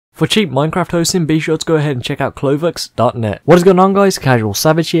For cheap Minecraft hosting, be sure to go ahead and check out clovex.net. What is going on, guys?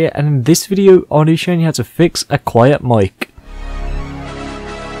 CasualSavage here, and in this video I'm going to be showing you how to fix a quiet mic.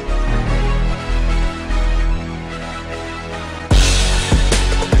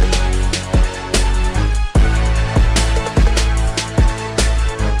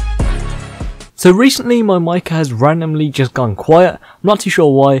 So recently my mic has randomly just gone quiet. I'm not too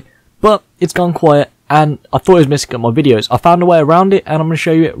sure why, but it's gone quiet and I thought it was messing up my videos. I found a way around it and I'm going to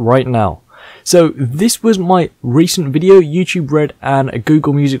show you it right now. So this was my recent video, YouTube Red and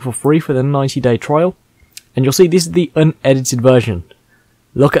Google Music for free for the 90-day trial. And you'll see this is the unedited version.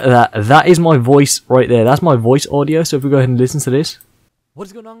 Look at that. That is my voice right there. That's my voice audio. So if we go ahead and listen to this. What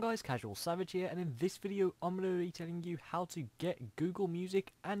is going on, guys? CasualSavage here, and in this video I'm going to be telling you how to get Google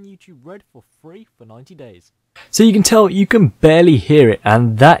Music and YouTube Red for free for 90 days. So you can tell you can barely hear it,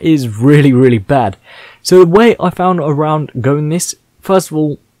 and that is really bad. So the way I found around going this, first of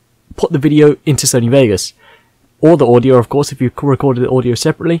all, put the video into Sony Vegas, or the audio of course if you recorded the audio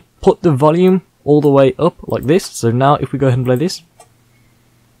separately. Put the volume all the way up like this. So now if we go ahead and play this.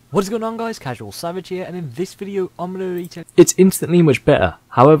 What is going on, guys? CasualSavage here, and in this video I'm going to be telling you it's instantly much better.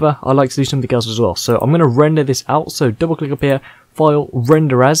 However, I like to do something else as well. So I'm going to render this out. So double click up here, file,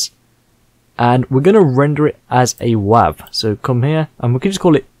 render as, and we're going to render it as a WAV. So come here and we can just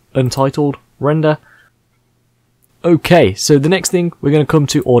call it untitled render. Okay, so the next thing we're going to come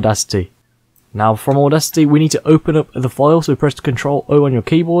to Audacity. Now from Audacity we need to open up the file. So press Ctrl O on your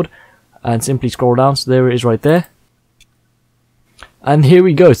keyboard and simply scroll down. So there it is right there. And here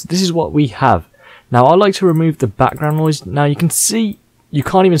we go. So this is what we have. Now I like to remove the background noise. Now you can see, you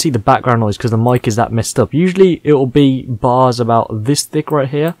can't even see the background noise because the mic is that messed up. Usually it will be bars about this thick right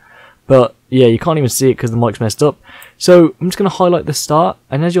here. But yeah, you can't even see it because the mic's messed up. So I'm just going to highlight the start.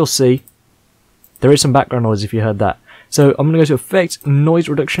 And as you'll see, there is some background noise if you heard that. So I'm going to go to Effect, Noise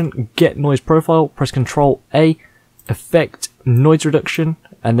Reduction, Get Noise Profile. Press Ctrl A, Effect, Noise Reduction,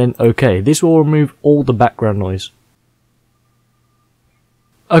 and then OK. This will remove all the background noise.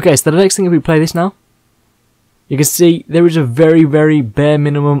 Okay, so the next thing, if we play this now, you can see there is a very bare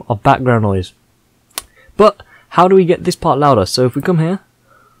minimum of background noise. But how do we get this part louder? So if we come here.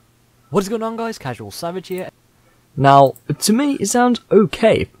 What is going on, guys? CasualSavage here. Now, to me it sounds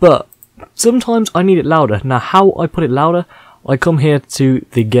okay, but sometimes I need it louder. Now how I put it louder, I come here to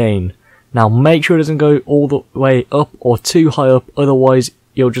the gain. Now make sure it doesn't go all the way up or too high up, otherwise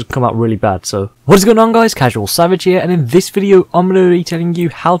it'll just come out really bad. So what is going on, guys? CasualSavage here, and in this video I'm going to be telling you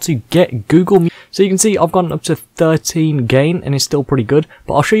how to get Google Music. So you can see I've gone up to 13 gain and it's still pretty good,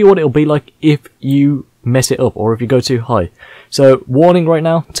 but I'll show you what it'll be like if you mess it up or if you go too high. So warning right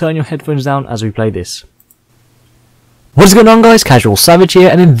now, turn your headphones down as we play this. What is going on, guys? CasualSavage here,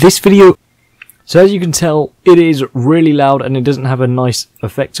 and in this video, so as you can tell it is really loud and it doesn't have a nice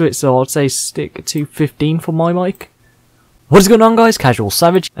effect to it, so I'd say stick to 15 for my mic. What is going on, guys?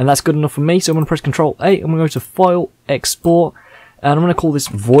 CasualSavage, and that's good enough for me. So I'm going to press Ctrl A, I'm going to go to File, Export, and I'm going to call this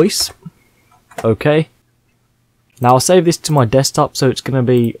Voice. Okay. Now I'll save this to my desktop, so it's going to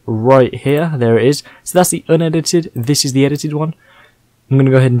be right here. There it is. So that's the unedited. This is the edited one. I'm going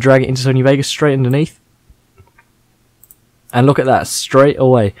to go ahead and drag it into Sony Vegas straight underneath. And look at that, straight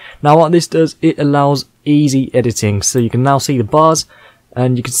away. Now what this does, it allows easy editing. So you can now see the bars,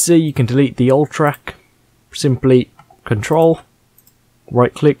 and you can see you can delete the old track. Simply Control,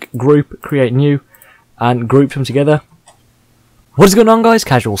 right click, group, create new, and group them together. What is going on, guys?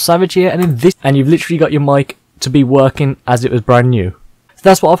 CasualSavage here, and in this, and you've literally got your mic to be working as it was brand new. So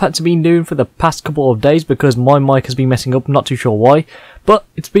that's what I've had to be doing for the past couple of days because my mic has been messing up. I'm not too sure why, but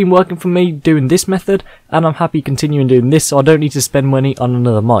it's been working for me doing this method, and I'm happy continuing doing this, so I don't need to spend money on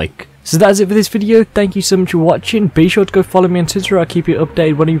another mic. So that's it for this video. Thank you so much for watching. Be sure to go follow me on Twitter. I'll keep you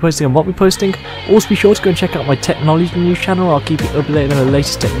updated when I'm posting and what we're posting. Also be sure to go and check out my technology news channel. I'll keep you updated on the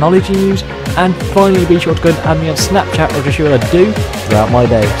latest technology news. And finally, be sure to go and add me on Snapchat, or just show what I do throughout my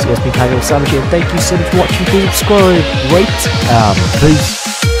day. So it's been CasualSavage here. Thank you so much for watching. Please subscribe, rate, peace.